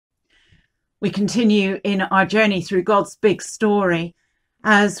We continue in our journey through God's big story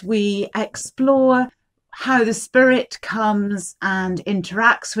as we explore how the Spirit comes and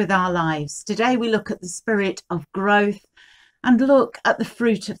interacts with our lives. Today we look at the spirit of growth and look at the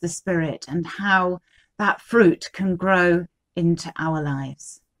fruit of the Spirit and how that fruit can grow into our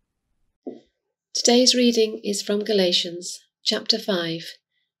lives. Today's reading is from Galatians chapter 5,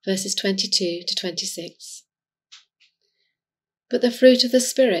 verses 22 to 26. But the fruit of the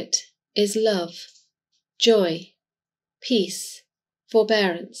Spirit is love, joy, peace,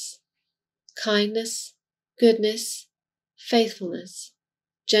 forbearance, kindness, goodness, faithfulness,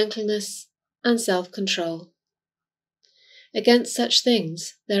 gentleness, and self-control. Against such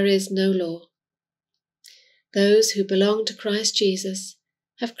things there is no law. Those who belong to Christ Jesus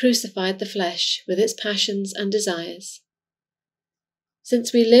have crucified the flesh with its passions and desires.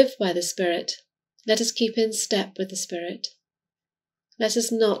 Since we live by the Spirit, let us keep in step with the Spirit. Let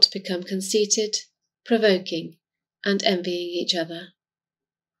us not become conceited, provoking, and envying each other.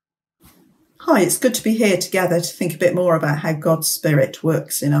 Hi, it's good to be here together to think a bit more about how God's Spirit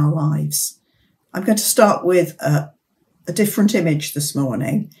works in our lives. I'm going to start with a different image this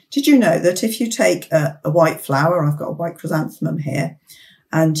morning. Did you know that if you take a white flower, I've got a white chrysanthemum here,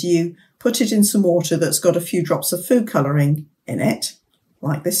 and you put it in some water that's got a few drops of food colouring in it,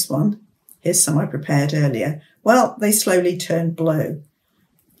 like this one, here's some I prepared earlier, well, they slowly turn blue.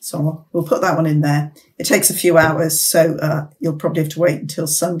 So we'll put that one in there. It takes a few hours, so you'll probably have to wait until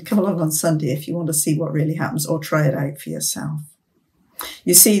Sunday, come along on Sunday if you want to see what really happens, or try it out for yourself.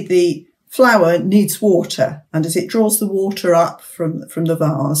 You see, the flower needs water, and as it draws the water up from the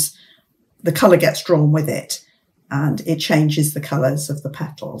vase, the colour gets drawn with it, and it changes the colours of the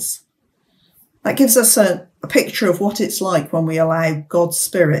petals. That gives us a picture of what it's like when we allow God's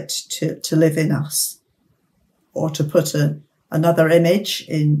Spirit to live in us, or to put another image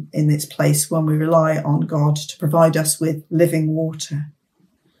in its place, when we rely on God to provide us with living water.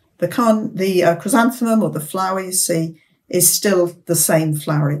 The chrysanthemum, or the flower, you see, is still the same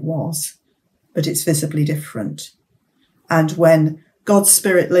flower it was, but it's visibly different. And when God's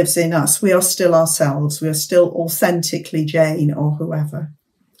Spirit lives in us, we are still ourselves. We are still authentically Jane or whoever,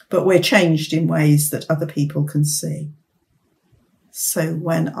 but we're changed in ways that other people can see. So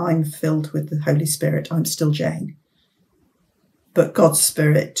when I'm filled with the Holy Spirit, I'm still Jane. But God's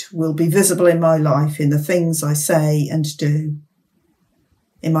Spirit will be visible in my life, in the things I say and do,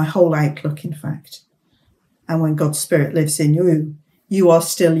 in my whole outlook, in fact. And when God's Spirit lives in you, you are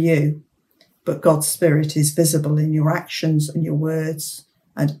still you, but God's Spirit is visible in your actions and your words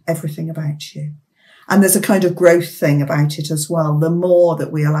and everything about you. And there's a kind of growth thing about it as well. The more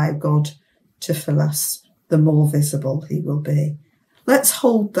that we allow God to fill us, the more visible he will be. Let's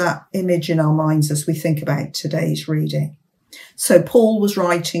hold that image in our minds as we think about today's reading. So Paul was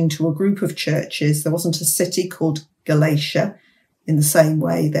writing to a group of churches. There wasn't a city called Galatia in the same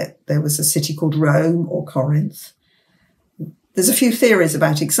way that there was a city called Rome or Corinth. There's a few theories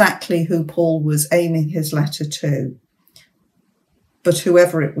about exactly who Paul was aiming his letter to. But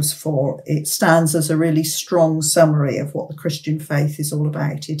whoever it was for, it stands as a really strong summary of what the Christian faith is all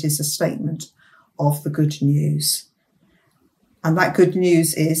about. It is a statement of the good news. And that good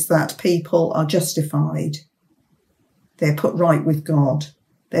news is that people are justified. They're put right with God.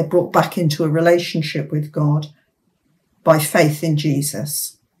 They're brought back into a relationship with God by faith in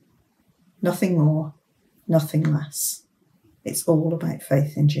Jesus. Nothing more, nothing less. It's all about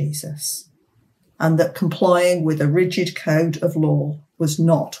faith in Jesus. And that complying with a rigid code of law was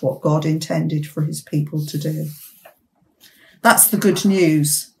not what God intended for his people to do. That's the good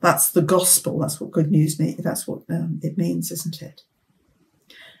news. That's the gospel. That's what good news means. That's what it means, isn't it?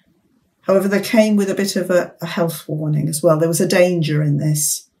 However, there came with a bit of a health warning as well. There was a danger in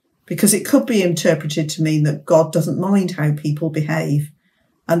this, because it could be interpreted to mean that God doesn't mind how people behave.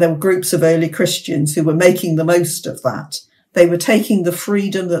 And there were groups of early Christians who were making the most of that. They were taking the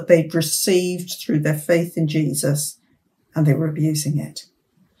freedom that they'd received through their faith in Jesus, and they were abusing it.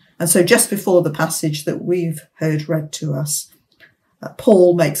 And so just before the passage that we've heard read to us,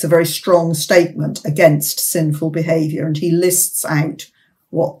 Paul makes a very strong statement against sinful behaviour, and he lists out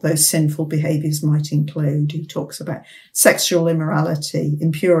what those sinful behaviours might include. He talks about sexual immorality,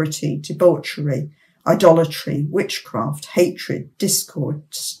 impurity, debauchery, idolatry, witchcraft, hatred, discord,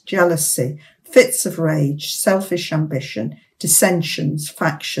 jealousy, fits of rage, selfish ambition, dissensions,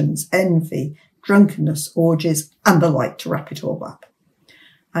 factions, envy, drunkenness, orgies, and the like, to wrap it all up.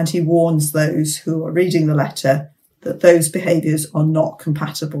 And he warns those who are reading the letter that those behaviours are not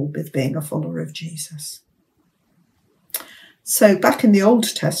compatible with being a follower of Jesus. So back in the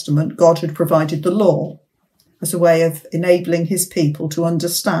Old Testament, God had provided the law as a way of enabling his people to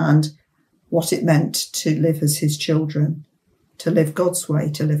understand what it meant to live as his children, to live God's way,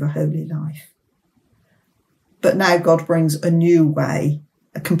 to live a holy life. But now God brings a new way,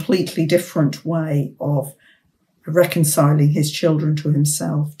 a completely different way of reconciling his children to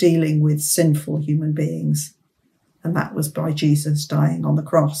himself, dealing with sinful human beings. And that was by Jesus dying on the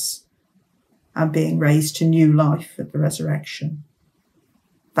cross and being raised to new life at the resurrection.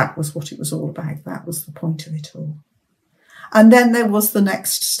 That was what it was all about. That was the point of it all. And then there was the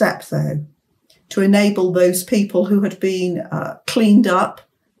next step, though, to enable those people who had been cleaned up,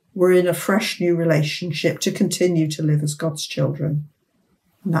 were in a fresh new relationship, to continue to live as God's children.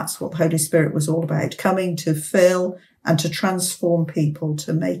 And that's what the Holy Spirit was all about, coming to fill and to transform people,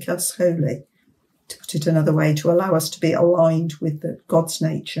 to make us holy, to put it another way, to allow us to be aligned with God's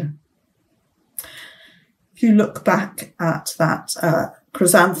nature. If you look back at that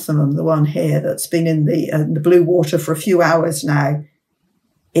chrysanthemum, the one here that's been in the blue water for a few hours now,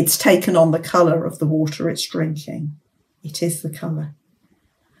 it's taken on the colour of the water it's drinking. It is the colour.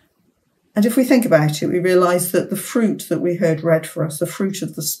 And if we think about it, we realise that the fruit that we heard read for us, the fruit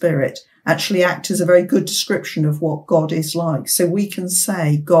of the Spirit, actually act as a very good description of what God is like. So we can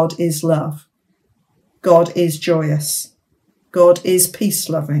say God is love. God is joyous. God is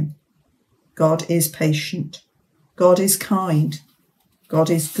peace-loving. God is patient. God is kind. God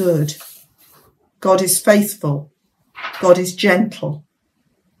is good. God is faithful. God is gentle.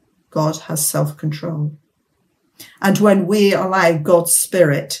 God has self-control. And when we allow God's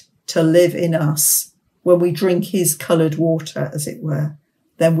Spirit to live in us, when we drink his coloured water, as it were,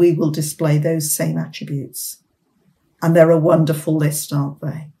 then we will display those same attributes. And they're a wonderful list, aren't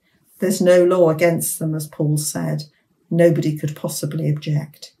they? There's no law against them, as Paul said. Nobody could possibly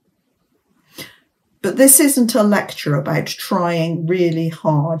object. But this isn't a lecture about trying really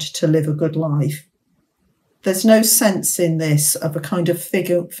hard to live a good life. There's no sense in this of a kind of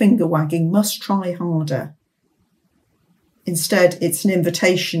finger wagging, must try harder. Instead, it's an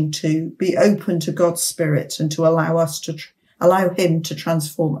invitation to be open to God's Spirit and to allow him to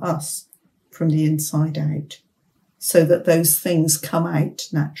transform us from the inside out, so that those things come out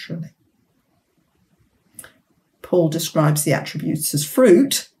naturally. Paul describes the attributes as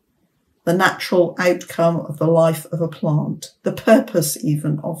fruit, the natural outcome of the life of a plant, the purpose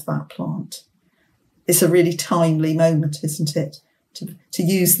even of that plant. It's a really timely moment, isn't it, to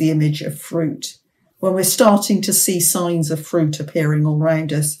use the image of fruit. When we're starting to see signs of fruit appearing all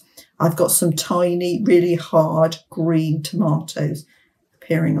around us, I've got some tiny, really hard green tomatoes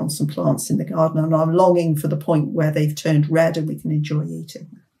appearing on some plants in the garden, and I'm longing for the point where they've turned red and we can enjoy eating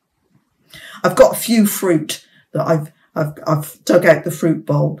them. I've got a few fruit that I've dug out the fruit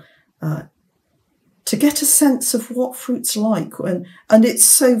bowl to get a sense of what fruit's like, and it's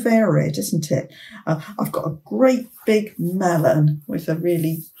so varied, isn't it? I've got a great big melon with a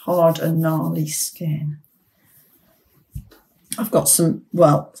really hard and gnarly skin. I've got some,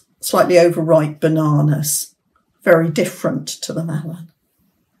 slightly overripe bananas, very different to the melon.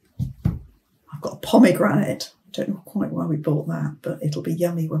 I've got a pomegranate. I don't know quite why we bought that, but it'll be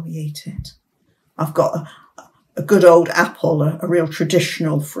yummy when we eat it. I've got a good old apple, a real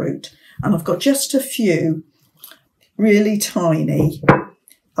traditional fruit. And I've got just a few really tiny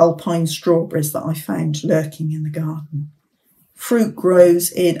alpine strawberries that I found lurking in the garden. Fruit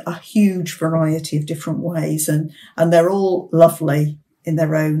grows in a huge variety of different ways, and they're all lovely in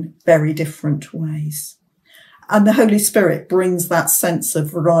their own very different ways. And the Holy Spirit brings that sense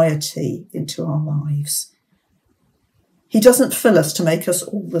of variety into our lives. He doesn't fill us to make us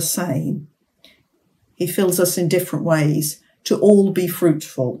all the same. He fills us in different ways to all be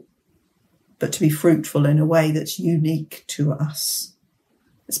fruitful, but to be fruitful in a way that's unique to us.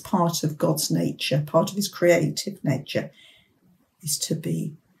 It's part of God's nature, part of his creative nature, is to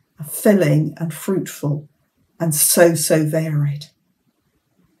be filling and fruitful and so varied.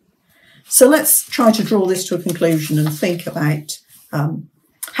 So let's try to draw this to a conclusion and think about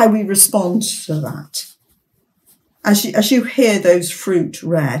how we respond to that. As you hear those fruit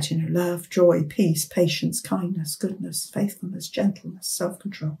read, love, joy, peace, patience, kindness, goodness, faithfulness, gentleness,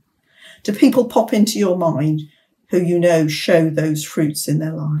 self-control, do people pop into your mind who show those fruits in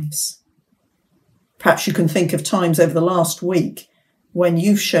their lives? Perhaps you can think of times over the last week when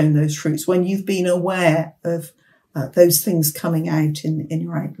you've shown those fruits, when you've been aware of those things coming out in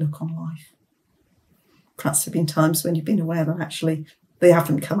your outlook on life. Perhaps there have been times when you've been aware that actually they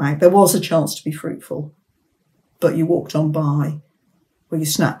haven't come out. There was a chance to be fruitful, but you walked on by, or you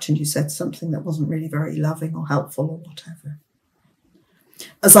snapped and you said something that wasn't really very loving or helpful or whatever.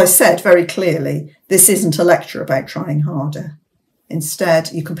 As I said very clearly, this isn't a lecture about trying harder.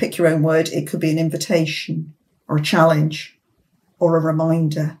 Instead, you can pick your own word. It could be an invitation or a challenge or a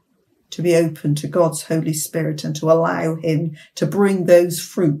reminder to be open to God's Holy Spirit and to allow him to bring those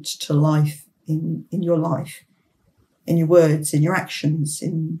fruits to life in your life, in your words, in your actions,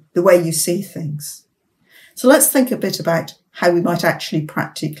 in the way you see things. So let's think a bit about how we might actually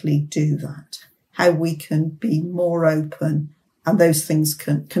practically do that, how we can be more open and those things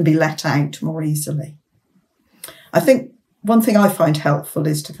can be let out more easily. I think one thing I find helpful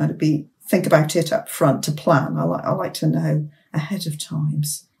is to kind of think about it up front, to plan. I like to know ahead of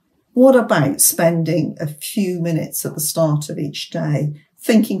times. What about spending a few minutes at the start of each day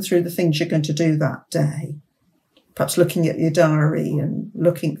thinking through the things you're going to do that day? Perhaps looking at your diary and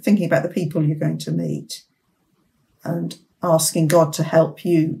thinking about the people you're going to meet and asking God to help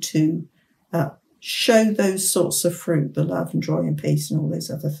you to show those sorts of fruit, the love and joy and peace and all those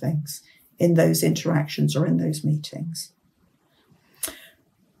other things in those interactions or in those meetings.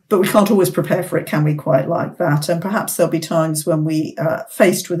 But we can't always prepare for it, can we, quite like that? And perhaps there'll be times when we are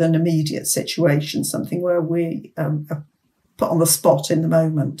faced with an immediate situation, something where we are put on the spot in the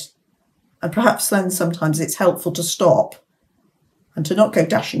moment. And perhaps then sometimes it's helpful to stop and to not go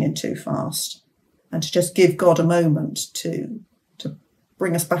dashing in too fast and to just give God a moment to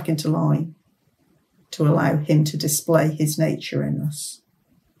bring us back into line, to allow him to display his nature in us.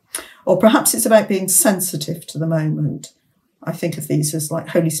 Or perhaps it's about being sensitive to the moment. I think of these as like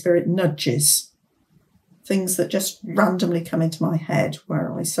Holy Spirit nudges, things that just randomly come into my head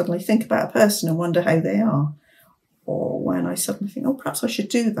where I suddenly think about a person and wonder how they are. Or when I suddenly think, perhaps I should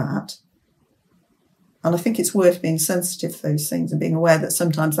do that. And I think it's worth being sensitive to those things and being aware that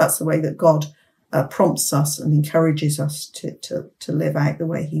sometimes that's the way that God prompts us and encourages us to live out the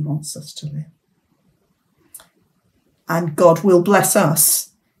way he wants us to live. And God will bless us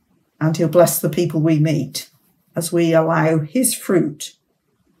and he'll bless the people we meet as we allow his fruit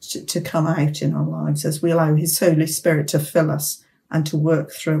to come out in our lives, as we allow his Holy Spirit to fill us and to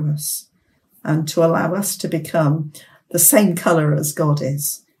work through us and to allow us to become the same colour as God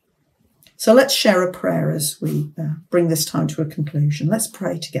is. So let's share a prayer as we bring this time to a conclusion. Let's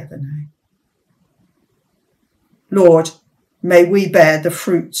pray together now. Lord, may we bear the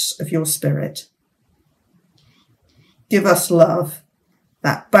fruits of your Spirit. Give us love,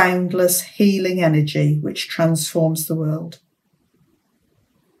 that boundless healing energy which transforms the world.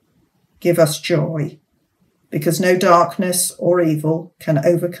 Give us joy, because no darkness or evil can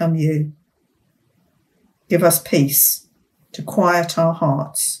overcome you. Give us peace to quiet our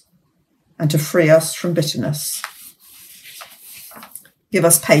hearts and to free us from bitterness. Give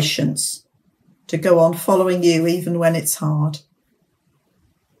us patience to go on following you even when it's hard.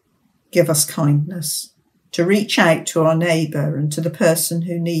 Give us kindness to reach out to our neighbour and to the person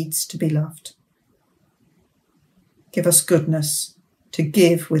who needs to be loved. Give us goodness to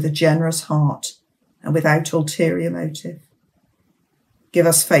give with a generous heart and without ulterior motive. Give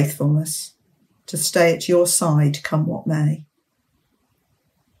us faithfulness to stay at your side come what may.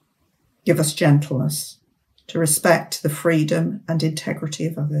 Give us gentleness to respect the freedom and integrity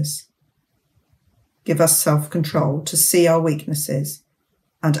of others. Give us self-control to see our weaknesses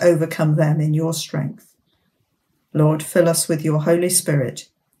and overcome them in your strength. Lord, fill us with your Holy Spirit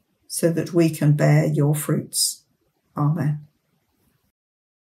so that we can bear your fruits. Amen.